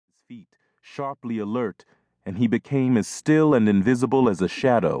feet, sharply alert, and he became as still and invisible as a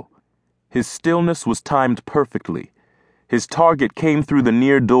shadow. His stillness was timed perfectly. His target came through the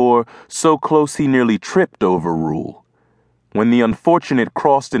near door, so close he nearly tripped over Rule. When the unfortunate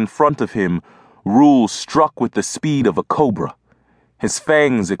crossed in front of him, Rule struck with the speed of a cobra. His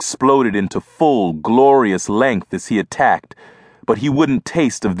fangs exploded into full, glorious length as he attacked, but he wouldn't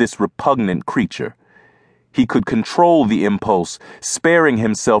taste of this repugnant creature. He could control the impulse, sparing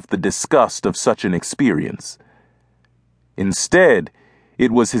himself the disgust of such an experience. Instead,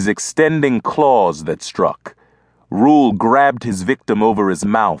 it was his extending claws that struck. Rule grabbed his victim over his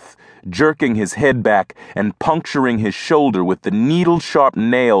mouth, jerking his head back and puncturing his shoulder with the needle-sharp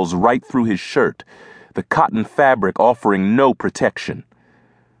nails right through his shirt, the cotton fabric offering no protection.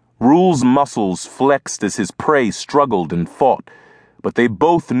 Rule's muscles flexed as his prey struggled and fought, but they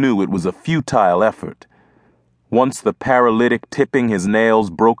both knew it was a futile effort. Once the paralytic tipping his nails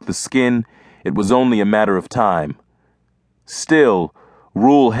broke the skin, it was only a matter of time. Still,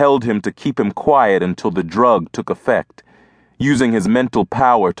 Rule held him to keep him quiet until the drug took effect, using his mental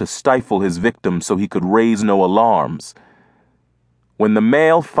power to stifle his victim so he could raise no alarms. When the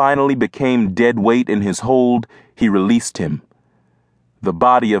male finally became dead weight in his hold, he released him. The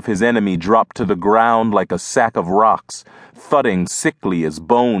body of his enemy dropped to the ground like a sack of rocks, thudding sickly as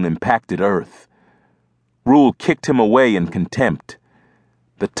bone impacted earth. Rule kicked him away in contempt.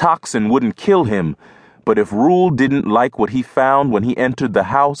 The toxin wouldn't kill him, but if Rule didn't like what he found when he entered the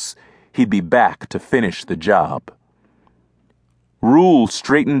house, he'd be back to finish the job. Rule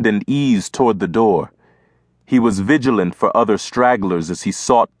straightened and eased toward the door. He was vigilant for other stragglers as he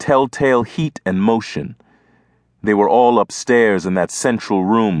sought telltale heat and motion. They were all upstairs in that central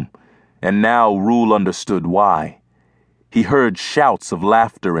room, and now Rule understood why. He heard shouts of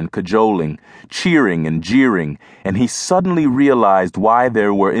laughter and cajoling, cheering and jeering, and he suddenly realized why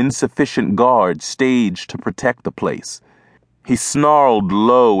there were insufficient guards staged to protect the place. He snarled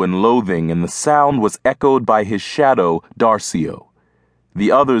low and loathing, and the sound was echoed by his shadow, Darcio.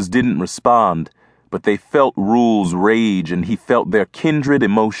 The others didn't respond, but they felt Rule's rage, and he felt their kindred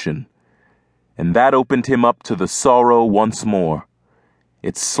emotion. And that opened him up to the sorrow once more.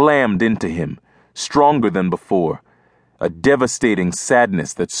 It slammed into him, stronger than before, a devastating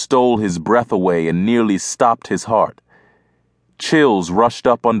sadness that stole his breath away and nearly stopped his heart. Chills rushed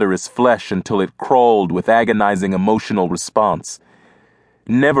up under his flesh until it crawled with agonizing emotional response.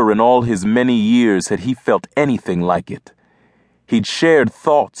 Never in all his many years had he felt anything like it. He'd shared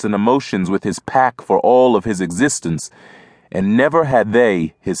thoughts and emotions with his pack for all of his existence, and never had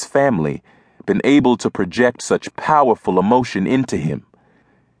they, his family, been able to project such powerful emotion into him.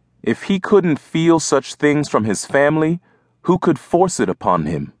 If he couldn't feel such things from his family, who could force it upon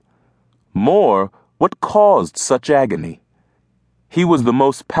him? More, what caused such agony? He was the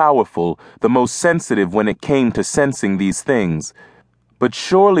most powerful, the most sensitive when it came to sensing these things, but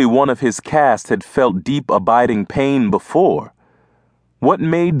surely one of his caste had felt deep abiding pain before. What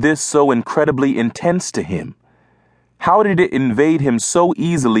made this so incredibly intense to him? How did it invade him so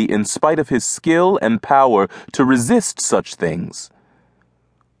easily in spite of his skill and power to resist such things?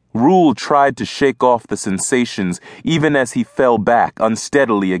 Rule tried to shake off the sensations even as he fell back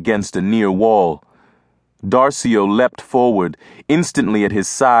unsteadily against a near wall. Darcio leapt forward, instantly at his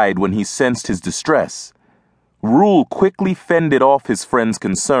side when he sensed his distress. Rule quickly fended off his friend's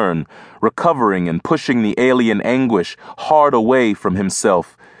concern, recovering and pushing the alien anguish hard away from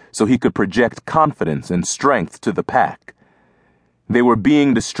himself so he could project confidence and strength to the pack. They were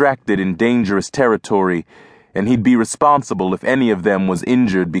being distracted in dangerous territory, and he'd be responsible if any of them was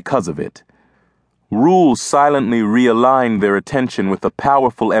injured because of it. Rule silently realigned their attention with a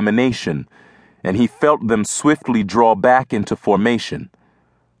powerful emanation, and he felt them swiftly draw back into formation.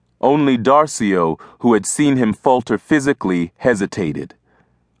 Only Darcio, who had seen him falter physically, hesitated.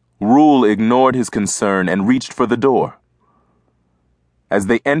 Rule ignored his concern and reached for the door. As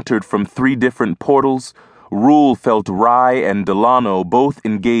they entered from 3 different portals, Rule felt Rai and Delano both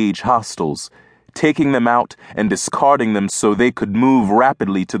engage hostiles, taking them out and discarding them so they could move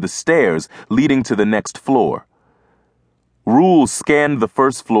rapidly to the stairs leading to the next floor. Rule scanned the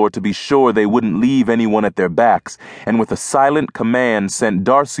first floor to be sure they wouldn't leave anyone at their backs, and with a silent command sent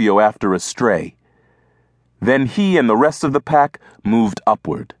Darcio after a stray. Then he and the rest of the pack moved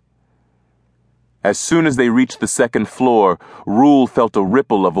upward. As soon as they reached the second floor, Rule felt a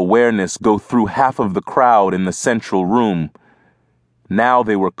ripple of awareness go through half of the crowd in the central room. Now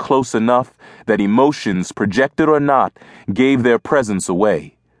they were close enough that emotions, projected or not, gave their presence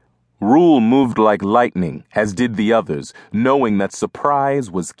away. Rule moved like lightning, as did the others, knowing that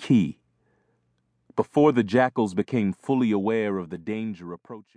surprise was key. Before the jackals became fully aware of the danger approaching,